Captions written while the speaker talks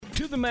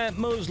to the Matt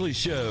Mosley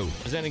Show.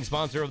 Presenting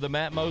sponsor of the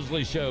Matt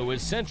Mosley Show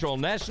is Central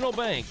National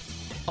Bank.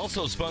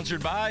 Also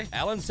sponsored by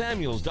Allen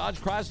Samuels,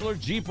 Dodge Chrysler,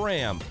 Jeep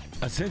Ram,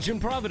 Ascension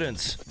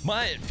Providence,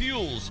 Myatt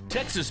Fuels,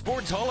 Texas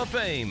Sports Hall of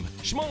Fame,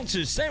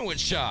 Schmaltz's Sandwich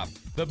Shop,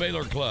 the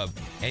Baylor Club,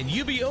 and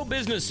UBO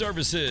Business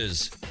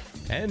Services.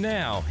 And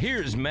now,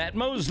 here's Matt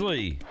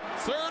Mosley.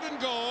 3rd and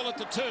goal at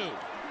the 2.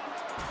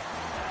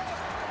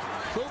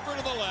 Cooper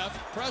to the left,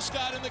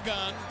 Prescott in the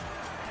gun.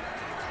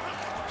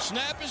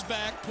 Snap is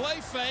back, play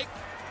fake.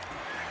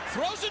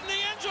 Throws it in the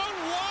end zone,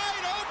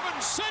 wide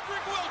open,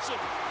 Cedric Wilson.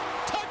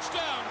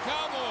 Touchdown,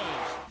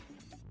 Cowboys.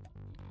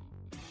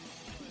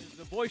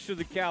 The voice of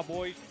the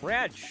Cowboys,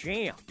 Brad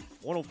Sham,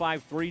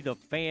 105.3 The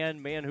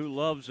Fan, man who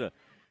loves a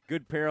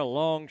good pair of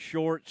long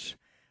shorts.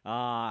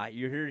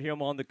 You heard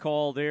him on the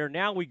call there.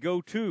 Now we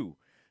go to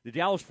the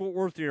Dallas-Fort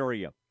Worth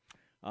area,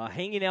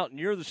 hanging out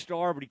near the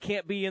Star, but he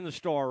can't be in the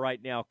Star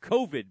right now.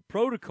 COVID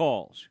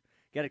protocols.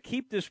 Got to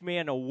keep this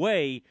man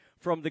away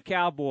from the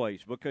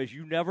Cowboys because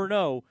you never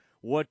know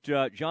what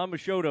Jon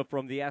Machota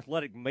from The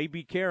Athletic may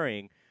be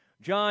carrying.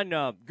 John,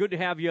 good to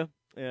have you,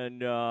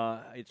 and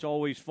it's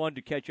always fun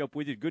to catch up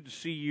with you. Good to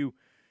see you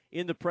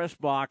in the press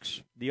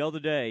box the other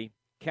day.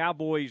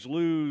 Cowboys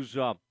lose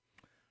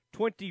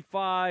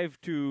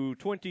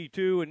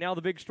 25-22, and now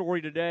the big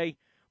story today,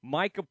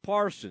 Micah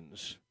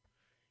Parsons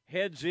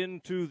heads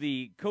into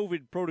the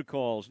COVID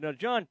protocols. Now,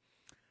 John,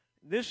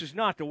 this is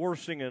not the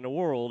worst thing in the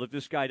world if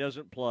this guy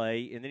doesn't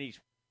play and then he's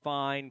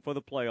fine for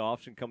the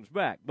playoffs and comes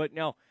back. But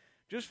now,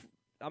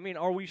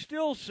 are we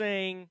still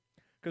saying,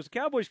 because the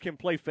Cowboys can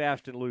play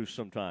fast and loose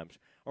sometimes,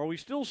 are we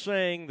still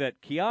saying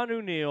that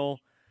Keanu Neal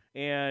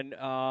and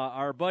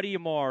our buddy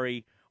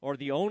Amari are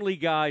the only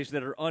guys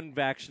that are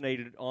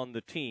unvaccinated on the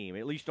team,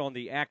 at least on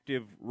the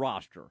active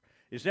roster?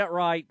 Is that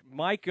right?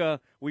 Micah,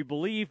 we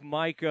believe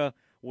Micah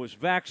was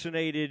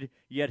vaccinated,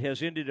 yet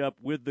has ended up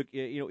with the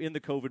in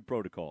the COVID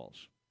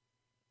protocols.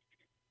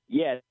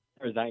 Yeah, as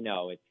far as I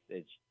know,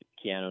 it's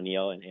Keanu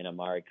Neal and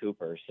Amari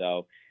Cooper.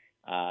 So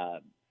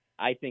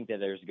I think that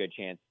there's a good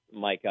chance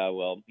Micah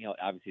will,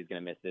 obviously he's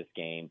going to miss this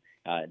game.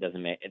 I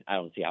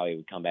don't see how he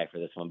would come back for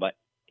this one, but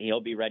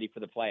he'll be ready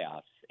for the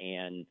playoffs.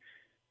 And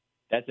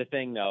that's the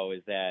thing, though,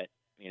 is that,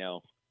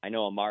 I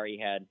know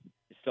Amari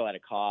still had a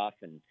cough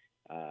and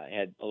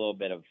had a little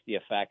bit of the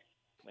effects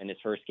in his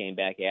first game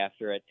back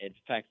after it. It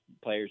affects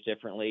players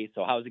differently.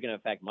 So how is it going to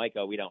affect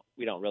Micah? We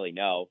don't really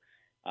know.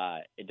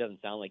 It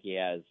doesn't sound like he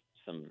has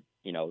some,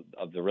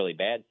 of the really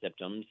bad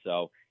symptoms.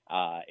 So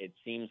it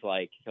seems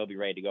like he'll be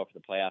ready to go for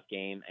the playoff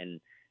game.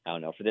 And I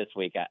don't know, for this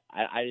week,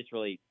 I just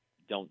really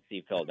don't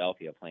see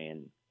Philadelphia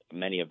playing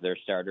many of their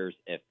starters,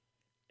 if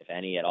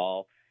any at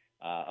all,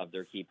 of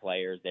their key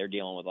players. They're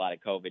dealing with a lot of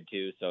COVID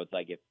too. So it's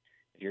like if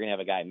you're going to have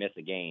a guy miss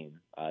a game,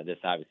 this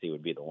obviously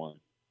would be the one.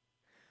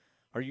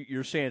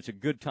 You're saying it's a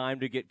good time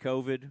to get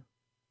COVID?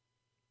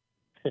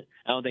 I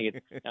don't think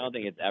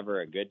it's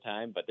ever a good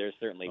time, but there's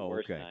certainly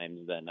worse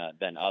times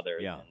than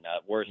others. Yeah. And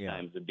worse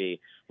times would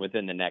be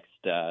within the next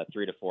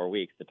 3 to 4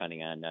 weeks,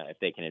 depending on if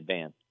they can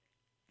advance.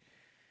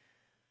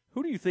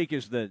 Who do you think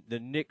is the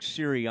Nick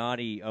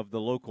Sirianni of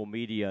the local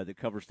media that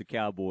covers the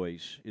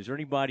Cowboys? Is there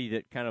anybody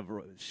that kind of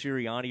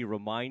Sirianni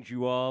reminds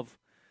you of,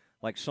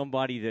 like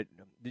somebody that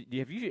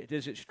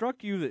has it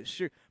struck you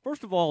that?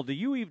 First of all, do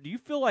you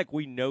feel like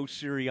we know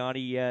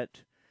Sirianni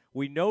yet?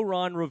 We know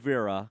Ron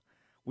Rivera.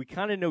 We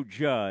kind of know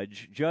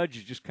Judge. Judge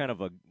is just kind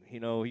of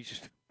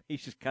he's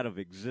just kind of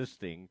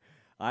existing.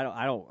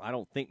 I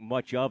don't think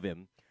much of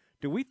him.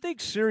 Do we think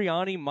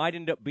Sirianni might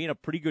end up being a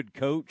pretty good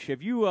coach?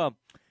 Have you?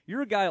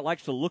 You're a guy that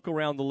likes to look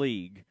around the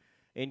league,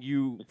 and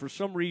you, for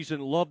some reason,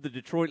 love the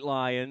Detroit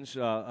Lions,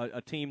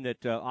 a team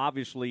that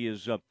obviously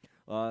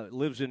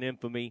lives in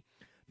infamy.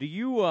 Do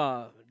you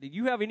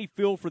have any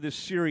feel for this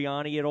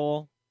Sirianni at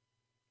all?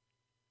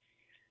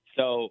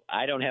 So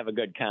I don't have a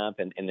good comp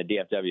in the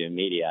DFW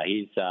media.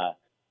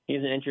 He's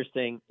an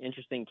interesting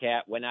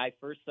cat. When I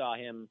first saw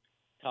him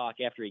talk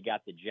after he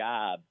got the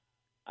job,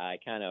 I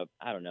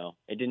don't know.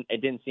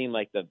 It didn't seem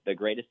like the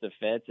greatest of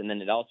fits, and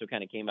then it also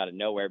kind of came out of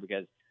nowhere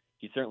because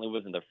he certainly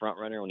wasn't the front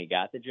runner when he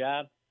got the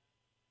job.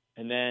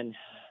 And then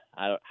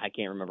I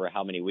can't remember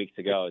how many weeks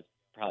ago. It's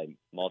probably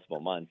multiple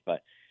months,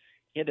 but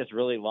he had this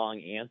really long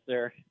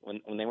answer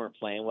when they weren't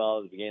playing well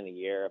at the beginning of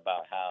the year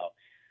about how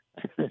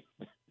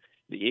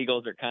the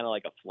Eagles are kind of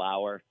like a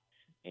flower,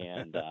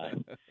 and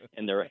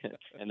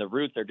the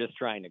roots are just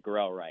trying to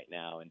grow right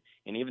now.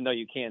 And even though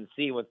you can't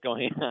see what's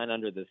going on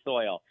under the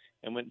soil,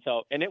 and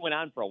it went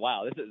on for a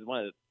while. This is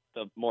one of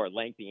the more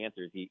lengthy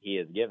answers he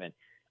has given.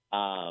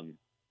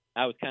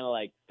 I was kind of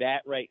like,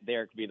 that right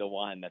there could be the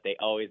one that they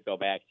always go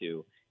back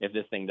to if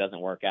this thing doesn't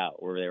work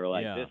out, where they were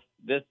like,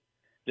 this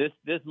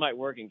might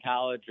work in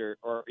college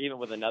or even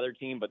with another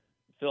team, but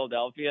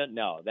Philadelphia,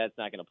 no, that's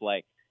not going to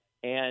play.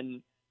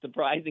 And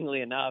surprisingly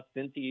enough,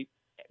 since he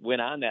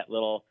went on that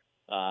little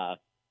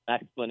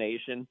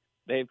explanation,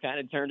 they've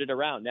kind of turned it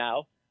around.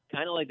 Now,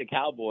 kind of like the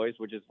Cowboys,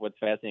 which is what's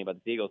fascinating about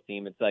the Eagles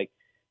team, it's like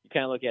you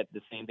kind of look at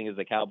the same thing as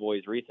the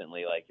Cowboys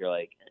recently. Like, you're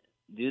like,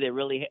 do they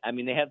really – I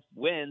mean, they have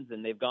wins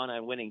and they've gone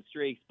on winning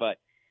streaks, but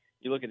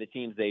you look at the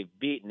teams they've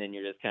beaten, and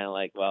you're just kind of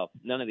like, well,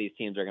 none of these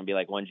teams are going to be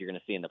like ones you're going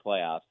to see in the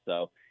playoffs.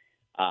 So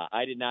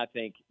I did not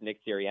think Nick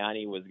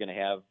Sirianni was going to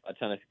have a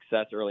ton of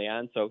success early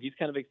on, so he's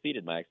kind of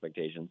exceeded my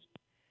expectations.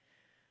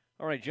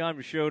 All right, Jon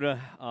Machota,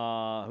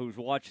 who's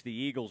watched the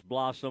Eagles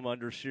blossom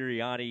under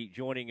Sirianni,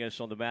 joining us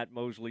on the Matt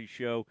Mosley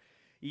Show,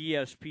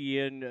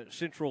 ESPN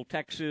Central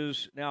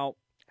Texas. Now,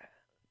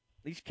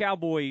 these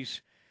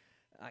Cowboys,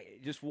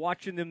 just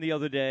watching them the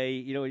other day,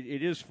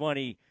 it is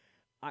funny.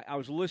 I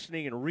was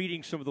listening and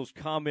reading some of those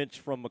comments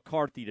from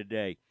McCarthy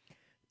today.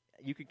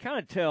 You can kind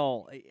of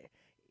tell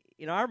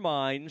in our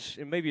minds,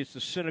 and maybe it's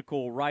the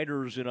cynical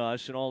writers in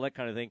us and all that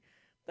kind of thing,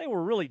 they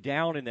were really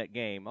down in that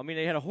game. I mean,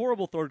 they had a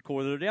horrible third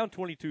quarter. They're down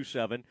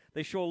 22-7.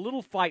 They show a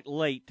little fight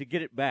late to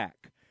get it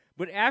back.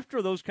 But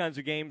after those kinds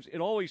of games, it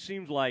always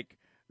seems like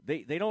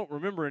they don't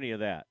remember any of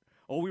that.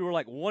 Oh, we were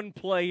like one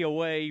play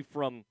away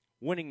from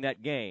winning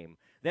that game.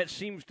 That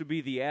seems to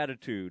be the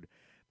attitude.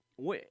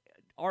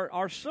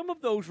 Are some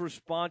of those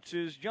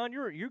responses, John,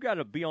 you got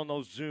to be on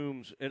those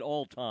Zooms at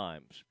all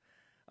times.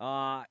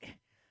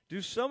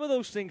 Do some of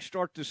those things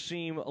start to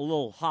seem a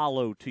little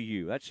hollow to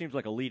you? That seems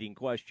like a leading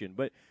question.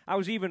 But I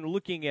was even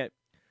looking at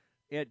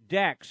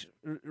Dak's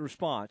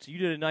response. You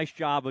did a nice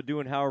job of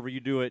doing however you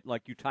do it,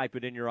 like you type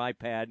it in your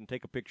iPad and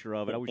take a picture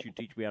of it. I wish you'd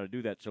teach me how to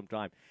do that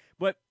sometime.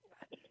 But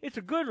it's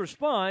a good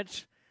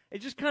response. It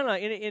just kind of,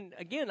 and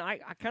again, I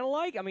kind of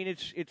like, I mean,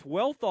 it's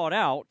well thought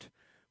out,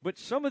 but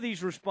some of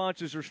these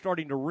responses are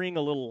starting to ring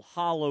a little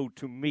hollow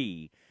to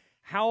me.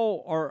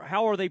 How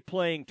are they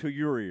playing to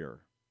your ear?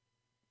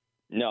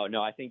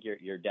 No, I think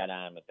you're dead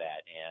on with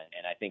that,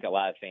 and I think a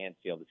lot of fans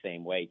feel the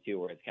same way too,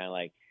 where it's kind of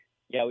like,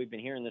 yeah, we've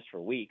been hearing this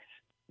for weeks,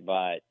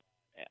 but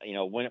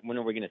when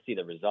are we going to see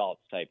the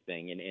results type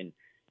thing,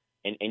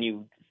 and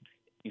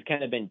you've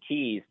kind of been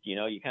teased,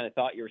 you kind of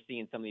thought you were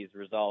seeing some of these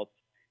results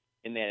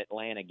in that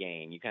Atlanta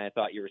game, you kind of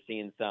thought you were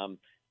seeing some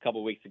a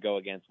couple of weeks ago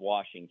against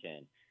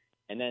Washington,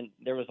 and then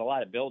there was a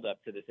lot of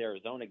buildup to this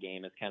Arizona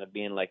game as kind of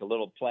being like a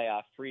little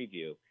playoff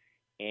preview,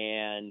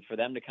 and for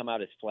them to come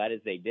out as flat as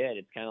they did,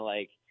 it's kind of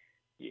like,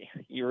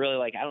 you're really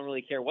like, I don't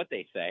really care what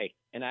they say.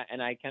 And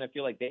I kind of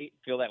feel like they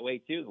feel that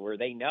way too, where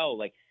they know,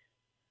 like,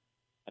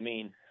 I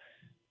mean,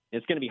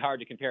 it's going to be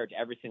hard to compare it to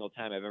every single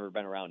time I've ever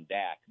been around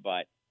Dak,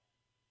 but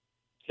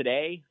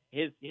today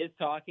his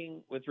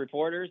talking with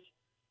reporters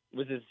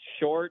was as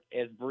short,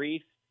 as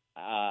brief,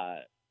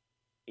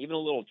 even a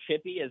little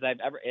chippy as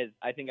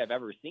I think I've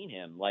ever seen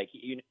him. Like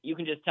you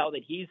can just tell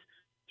that he's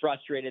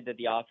frustrated that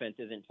the offense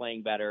isn't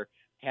playing better,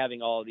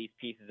 having all of these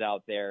pieces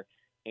out there,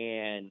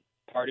 and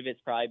part of it's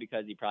probably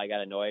because he probably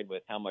got annoyed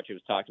with how much it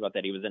was talked about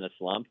that he was in a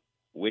slump,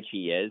 which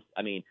he is.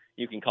 I mean,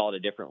 you can call it a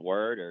different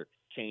word or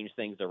change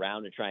things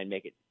around and try and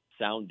make it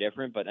sound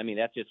different, but I mean,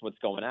 that's just what's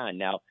going on.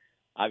 Now,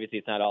 obviously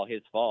it's not all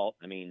his fault.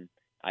 I mean,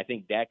 I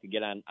think Dak could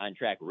get on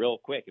track real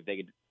quick if they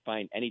could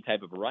find any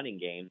type of a running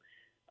game.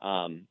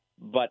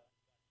 But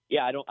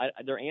yeah,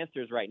 their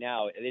answers right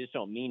now, they just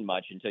don't mean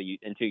much until you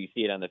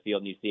see it on the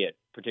field and you see it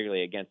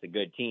particularly against a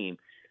good team.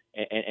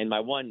 And my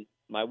one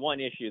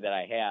issue that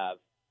I have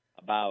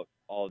about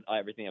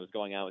everything that was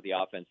going on with the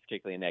offense,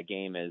 particularly in that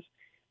game, is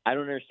I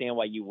don't understand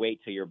why you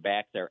wait till your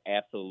backs are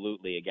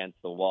absolutely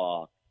against the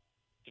wall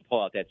to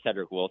pull out that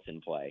Cedric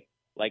Wilson play.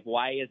 Like,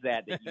 why is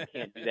that you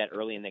can't do that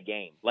early in the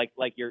game? Like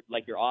your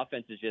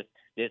offense is just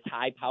this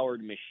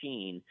high-powered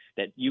machine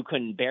that you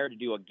couldn't bear to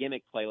do a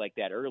gimmick play like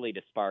that early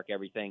to spark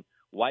everything.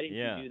 Why didn't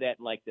you do that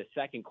in like the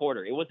second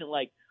quarter? It wasn't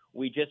like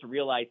we just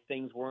realized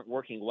things weren't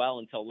working well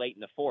until late in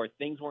the fourth.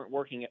 Things weren't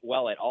working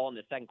well at all in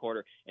the second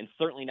quarter, and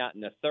certainly not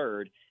in the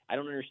third. I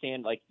don't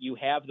understand. Like, you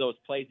have those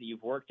plays that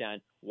you've worked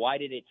on. Why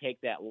did it take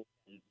that long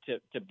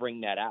to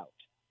bring that out?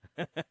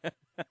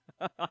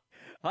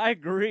 I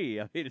agree.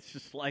 I mean, it's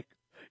just like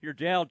you're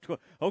down to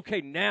okay.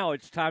 Now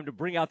it's time to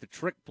bring out the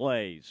trick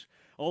plays.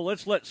 Oh,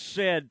 let's let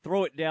Ced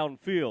throw it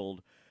downfield.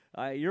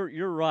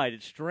 You're right.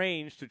 It's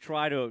strange to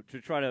try to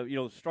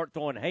start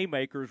throwing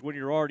haymakers when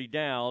you're already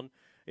down.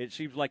 It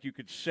seems like you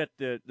could set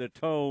the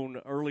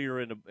tone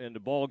earlier in the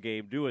ball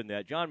game doing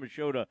that. Jon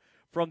Machota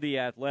from The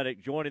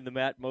Athletic joining the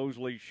Matt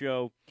Mosley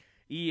Show,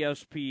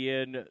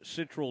 ESPN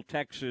Central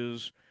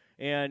Texas.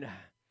 And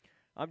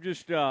I'm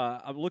just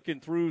I'm looking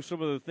through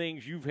some of the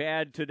things you've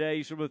had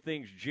today, some of the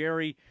things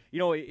Jerry.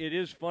 It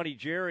is funny,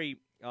 Jerry.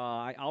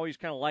 I always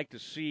kind of like to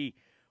see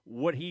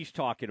what he's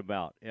talking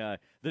about.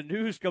 The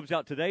news comes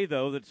out today,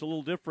 though, that's a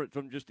little different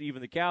from just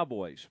even the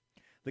Cowboys.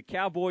 The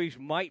Cowboys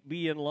might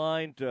be in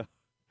line to –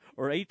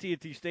 or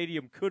AT&T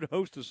Stadium could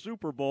host a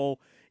Super Bowl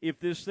if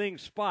this thing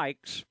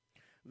spikes,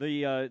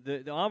 the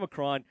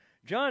Omicron.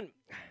 John,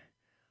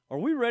 are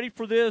we ready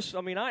for this?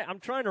 I mean, I'm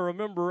trying to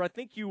remember. I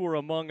think you were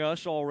among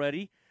us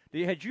already.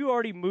 Had you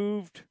already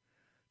moved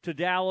to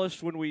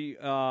Dallas when we?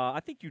 I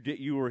think you did.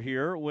 You were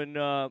here when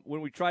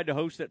we tried to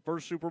host that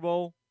first Super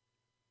Bowl.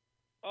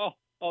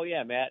 Oh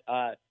yeah, Matt.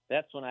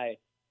 That's when I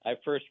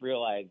first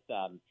realized.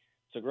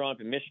 So growing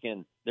up in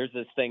Michigan, there's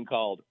this thing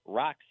called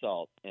rock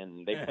salt,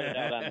 and they put it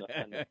out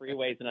on the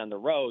freeways and on the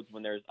roads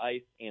when there's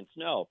ice and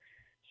snow.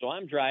 So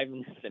I'm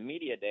driving the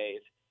media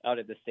days out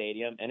at the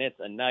stadium, and it's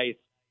a nice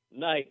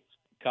nice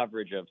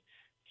coverage of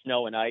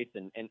snow and ice,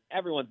 and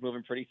everyone's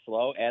moving pretty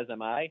slow, as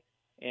am I.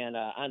 And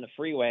on the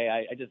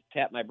freeway, I just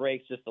tapped my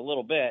brakes just a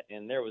little bit,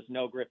 and there was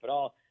no grip at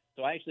all.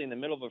 So I actually, in the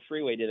middle of a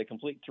freeway, did a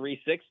complete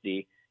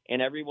 360,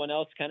 and everyone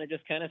else kind of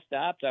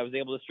stopped. I was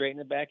able to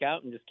straighten it back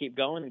out and just keep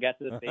going, and got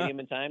to the stadium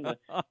in time to,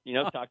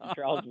 talk to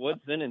Charles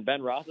Woodson and Ben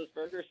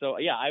Roethlisberger. So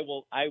yeah,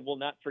 I will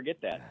not forget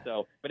that.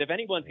 So, but if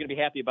anyone's going to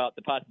be happy about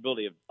the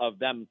possibility of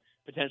them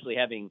potentially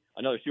having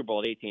another Super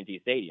Bowl at AT&T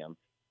Stadium,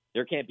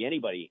 there can't be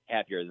anybody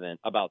happier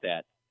about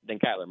that than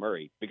Kyler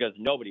Murray, because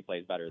nobody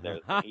plays better there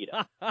than he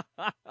does.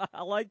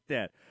 I like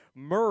that.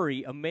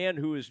 Murray, a man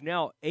who is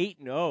now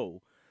 8-0,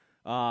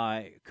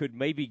 could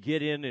maybe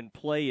get in and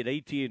play at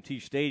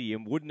AT&T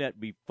Stadium. Wouldn't that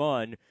be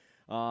fun?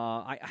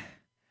 Matt,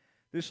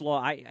 you've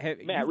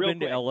been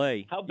to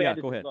LA. How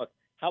bad go ahead. It look?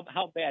 How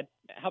bad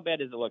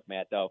does it look,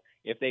 Matt, though,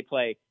 if they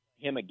play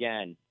him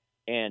again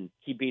and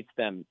he beats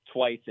them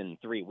twice in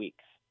 3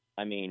 weeks?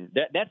 I mean,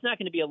 that's not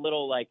going to be a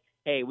little like,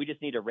 hey, we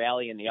just need to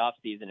rally in the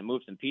offseason and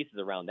move some pieces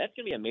around. That's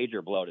going to be a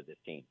major blow to this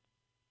team.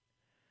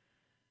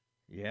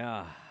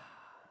 Yeah.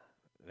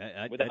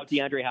 Without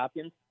DeAndre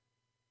Hopkins?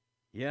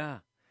 Yeah.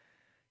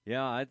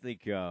 Yeah, I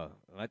think that's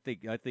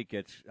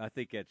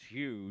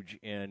huge,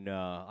 and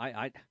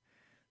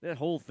that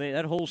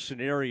whole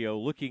scenario,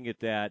 looking at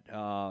that,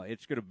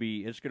 it's going to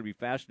be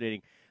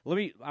fascinating.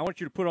 I want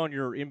you to put on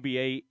your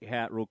NBA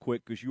hat real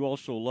quick, because you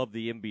also love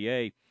the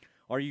NBA.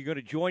 Are you going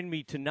to join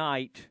me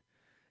tonight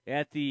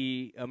at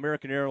the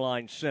American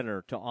Airlines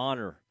Center to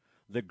honor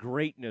the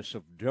greatness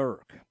of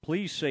Dirk?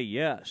 Please say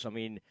yes. I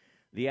mean,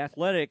 The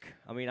Athletic.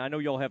 I mean, I know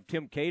y'all have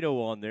Tim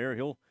Cato on there.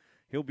 He'll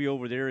be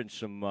over there in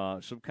some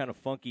kind of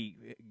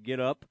funky get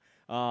up.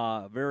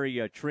 Very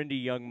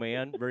trendy young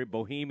man, very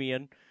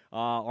bohemian.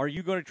 Are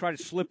you going to try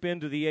to slip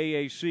into the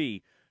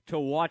AAC to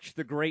watch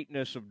the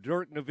greatness of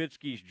Dirk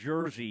Nowitzki's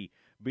jersey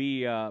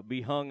be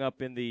hung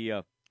up in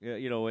the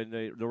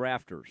in the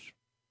rafters?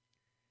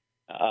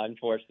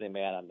 Unfortunately,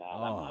 man, I'm not.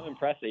 Oh. I'm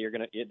impressed that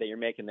you're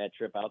making that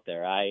trip out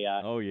there.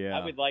 I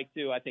would like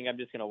to. I think I'm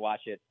just going to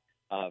watch it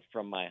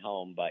from my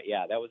home. But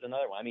yeah, that was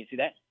another one. I mean, see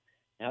that.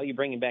 Now you're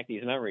bringing back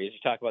these memories. You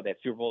talk about that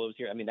Super Bowl that was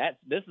here. I mean,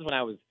 this is when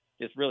I was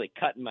just really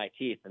cutting my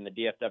teeth in the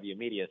DFW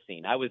media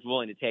scene. I was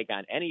willing to take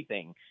on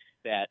anything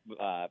that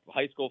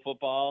high school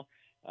football,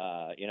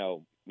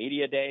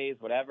 media days,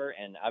 whatever.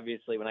 And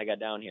obviously, when I got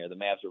down here, the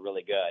Mavs were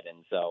really good.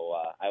 And so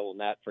I will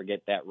not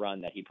forget that run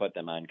that he put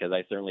them on, because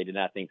I certainly did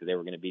not think that they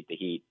were going to beat the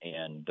Heat.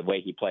 And the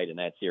way he played in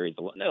that series,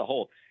 the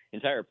whole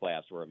entire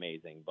playoffs were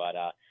amazing. But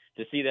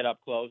to see that up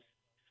close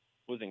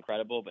was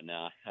incredible. But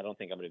nah, I don't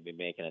think I'm going to be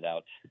making it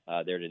out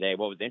there today.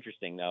 What was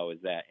interesting, though, is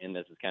that, and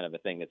this is kind of a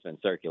thing that's been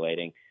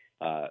circulating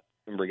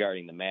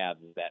regarding the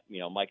Mavs, is that,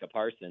 Micah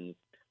Parsons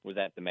was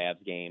at the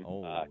Mavs game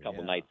a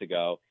couple nights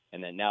ago.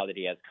 And then now that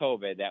he has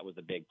COVID, that was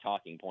a big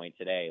talking point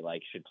today.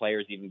 Like, should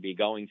players even be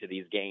going to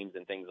these games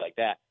and things like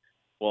that?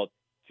 Well,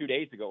 2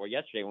 days ago or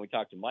yesterday when we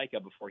talked to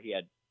Micah before he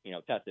had,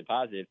 tested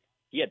positive,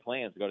 he had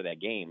plans to go to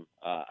that game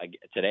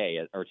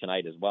today or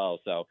tonight as well.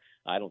 So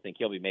I don't think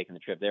he'll be making the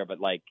trip there. But,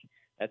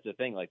 that's the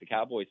thing. The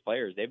Cowboys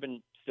players, they've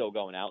been still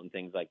going out and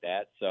things like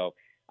that. So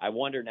I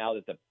wonder now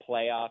that the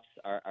playoffs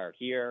are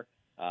here,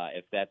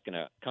 if that's going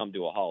to come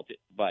to a halt.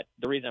 But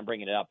the reason I'm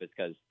bringing it up is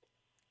because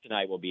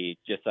tonight will be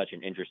just such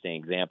an interesting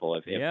example.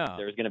 If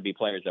there's going to be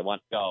players that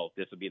want to go,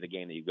 this will be the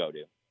game that you go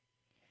to.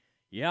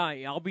 Yeah,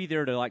 I'll be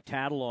there to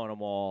tattle on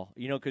them all,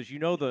 because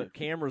the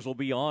cameras will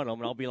be on them,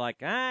 and I'll be like,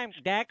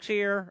 Dak's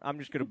here. I'm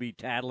just going to be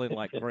tattling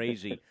like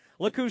crazy.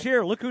 Look who's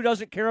here. Look who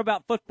doesn't care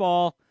about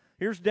football.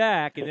 Here's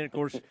Dak. And then, of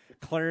course,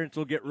 Clarence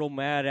will get real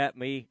mad at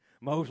me.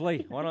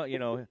 Mosley, why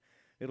don't,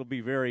 it'll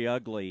be very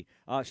ugly.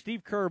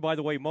 Steve Kerr, by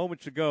the way,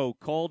 moments ago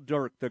called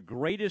Dirk the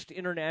greatest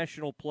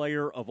international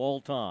player of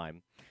all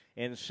time,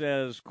 and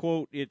says,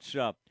 quote, it's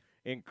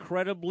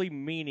incredibly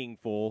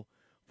meaningful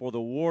for the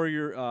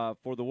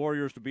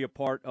Warriors to be a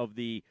part of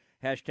the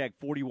hashtag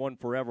 41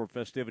 Forever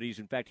festivities.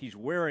 In fact, he's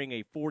wearing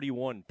a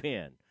 41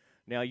 pin.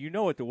 Now, you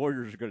know what the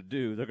Warriors are going to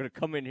do. They're going to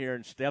come in here,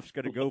 and Steph's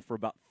going to go for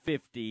about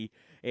 50,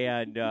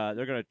 and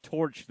they're going to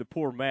torch the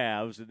poor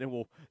Mavs, and then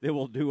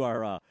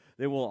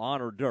we'll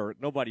honor Dirk.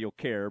 Nobody will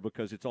care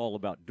because it's all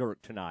about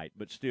Dirk tonight.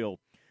 But still,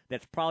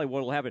 that's probably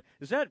what will happen.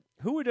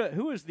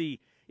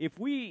 If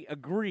we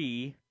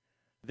agree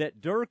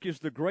that Dirk is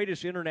the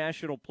greatest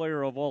international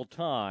player of all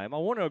time, I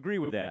want to agree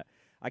with that.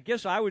 I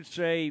guess I would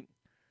say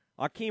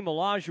Hakeem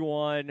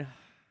Olajuwon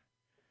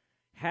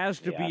has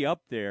to be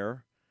up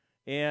there,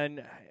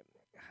 and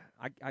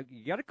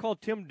you got to call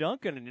Tim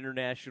Duncan an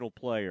international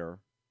player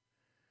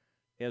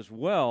as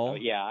well.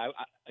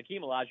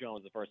 Hakeem Olajuwon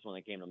was the first one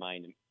that came to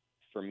mind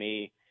for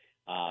me.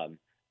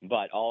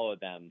 But all of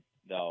them,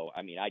 though,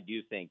 I mean, I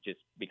do think just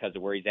because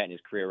of where he's at in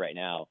his career right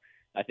now,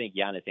 I think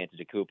Giannis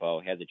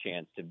Antetokounmpo has a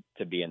chance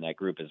to be in that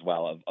group as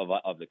well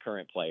of the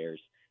current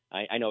players.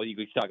 I know you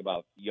could talk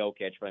about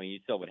Jokic, but I mean, you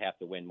still would have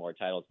to win more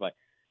titles. But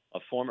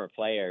of former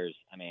players,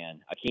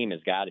 Hakeem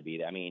has got to be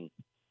there.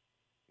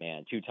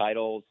 2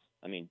 titles.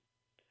 I mean,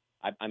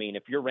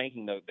 if you're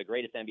ranking the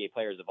greatest NBA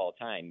players of all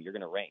time, you're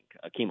going to rank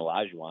Hakeem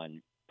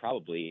Olajuwon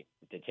probably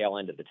the tail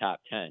end of the top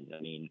 10.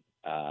 I mean,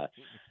 I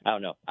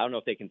don't know. I don't know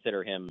if they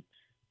consider him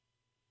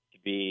to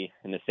be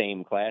in the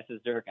same class as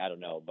Dirk. I don't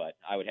know, but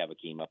I would have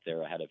Akeem up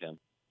there ahead of him.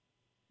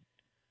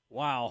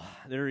 Wow,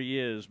 there he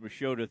is,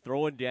 Machota,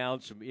 throwing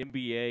down some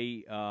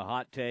NBA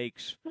hot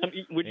takes. I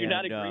mean, would you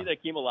not agree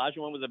that Akeem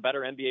Olajuwon was a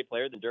better NBA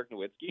player than Dirk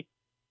Nowitzki?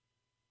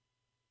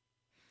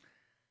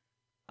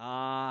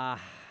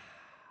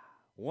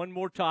 Won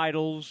more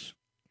titles.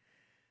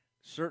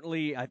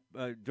 Certainly,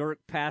 Dirk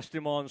passed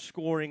him on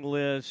scoring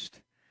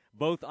list.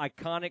 Both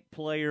iconic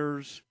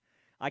players.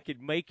 I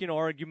could make an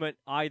argument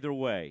either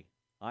way.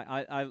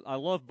 I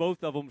love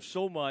both of them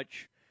so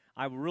much.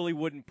 I really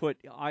wouldn't put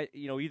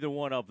either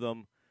one of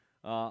them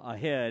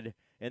ahead.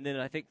 And then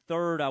I think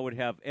third I would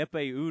have Epe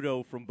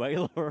Udo from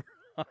Baylor.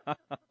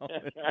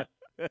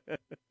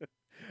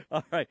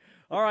 All right.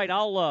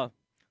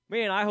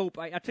 I hope.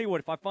 I tell you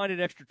what, if I find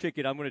an extra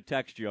ticket, I'm going to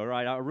text you. All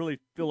right. I really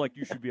feel like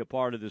you should be a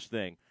part of this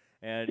thing.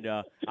 And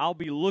I'll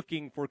be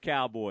looking for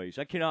Cowboys.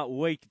 I cannot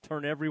wait to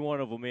turn every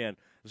one of them in.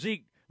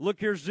 Zeke, look,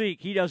 here's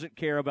Zeke. He doesn't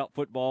care about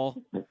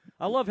football.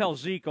 I love how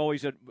Zeke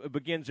always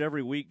begins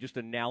every week just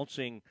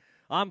announcing,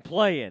 I'm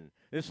playing.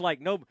 It's like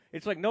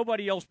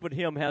nobody else but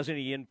him has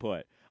any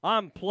input.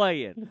 I'm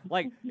playing.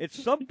 Like, at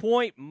some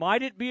point,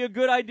 might it be a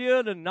good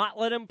idea to not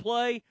let him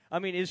play? I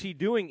mean, is he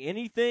doing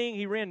anything?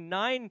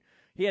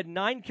 He had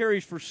 9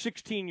 carries for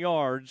 16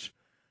 yards.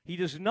 He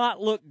does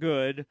not look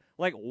good.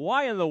 Like,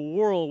 why in the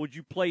world would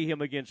you play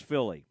him against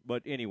Philly?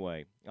 But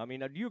anyway, I mean,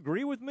 do you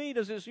agree with me?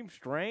 Does it seem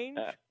strange?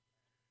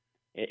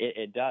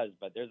 It does,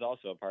 but there's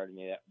also a part of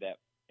me that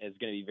is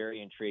going to be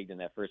very intrigued in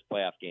that first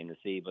playoff game to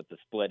see what the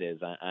split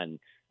is on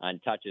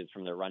touches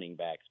from the running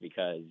backs,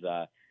 because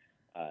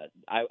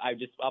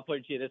I'll put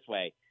it to you this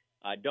way.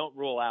 Don't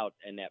rule out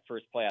in that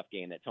first playoff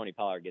game that Tony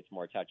Pollard gets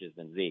more touches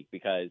than Zeke,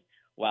 because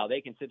while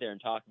they can sit there and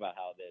talk about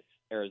how this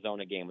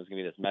Arizona game was going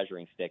to be this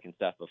measuring stick and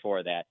stuff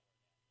before that,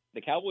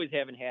 the Cowboys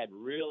haven't had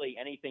really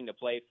anything to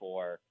play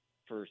for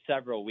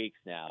several weeks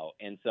now.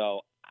 And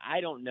so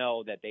I don't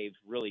know that they've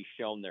really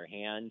shown their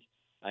hand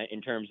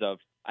in terms of,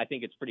 I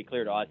think it's pretty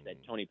clear to us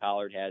that Tony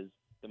Pollard has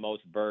the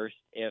most burst.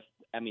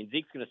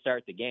 Zeke's going to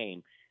start the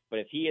game, but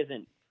if he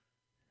isn't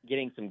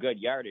getting some good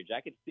yardage, I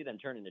could see them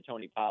turning to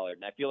Tony Pollard.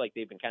 And I feel like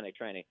they've been kind of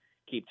trying to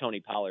keep Tony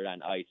Pollard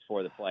on ice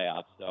for the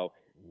playoffs. So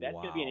that's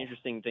going to be an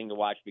interesting thing to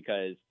watch,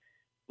 because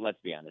let's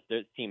be honest,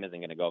 their team isn't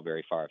going to go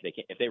very far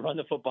if they run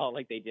the football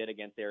like they did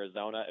against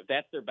Arizona. If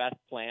that's their best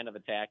plan of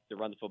attack, to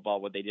run the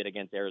football what they did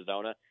against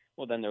Arizona,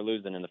 well, then they're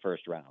losing in the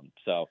first round.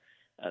 So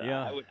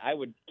I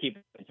would keep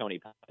Tony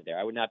Pollard there.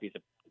 I would not be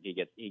surprised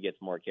if he gets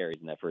more carries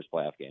in that first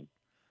playoff game.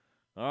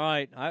 All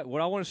right.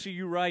 What I want to see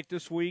you write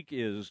this week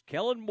is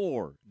Kellen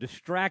Moore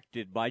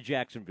distracted by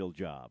Jacksonville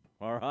job.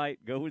 All right,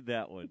 go with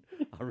that one.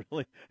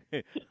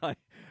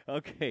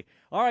 Okay.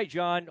 All right,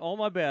 John. All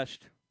my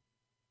best.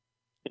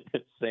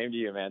 Same to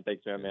you, man.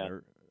 Thanks,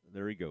 man.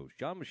 There he goes,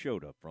 Jon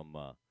Machota from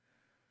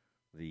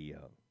the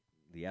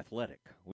Athletic.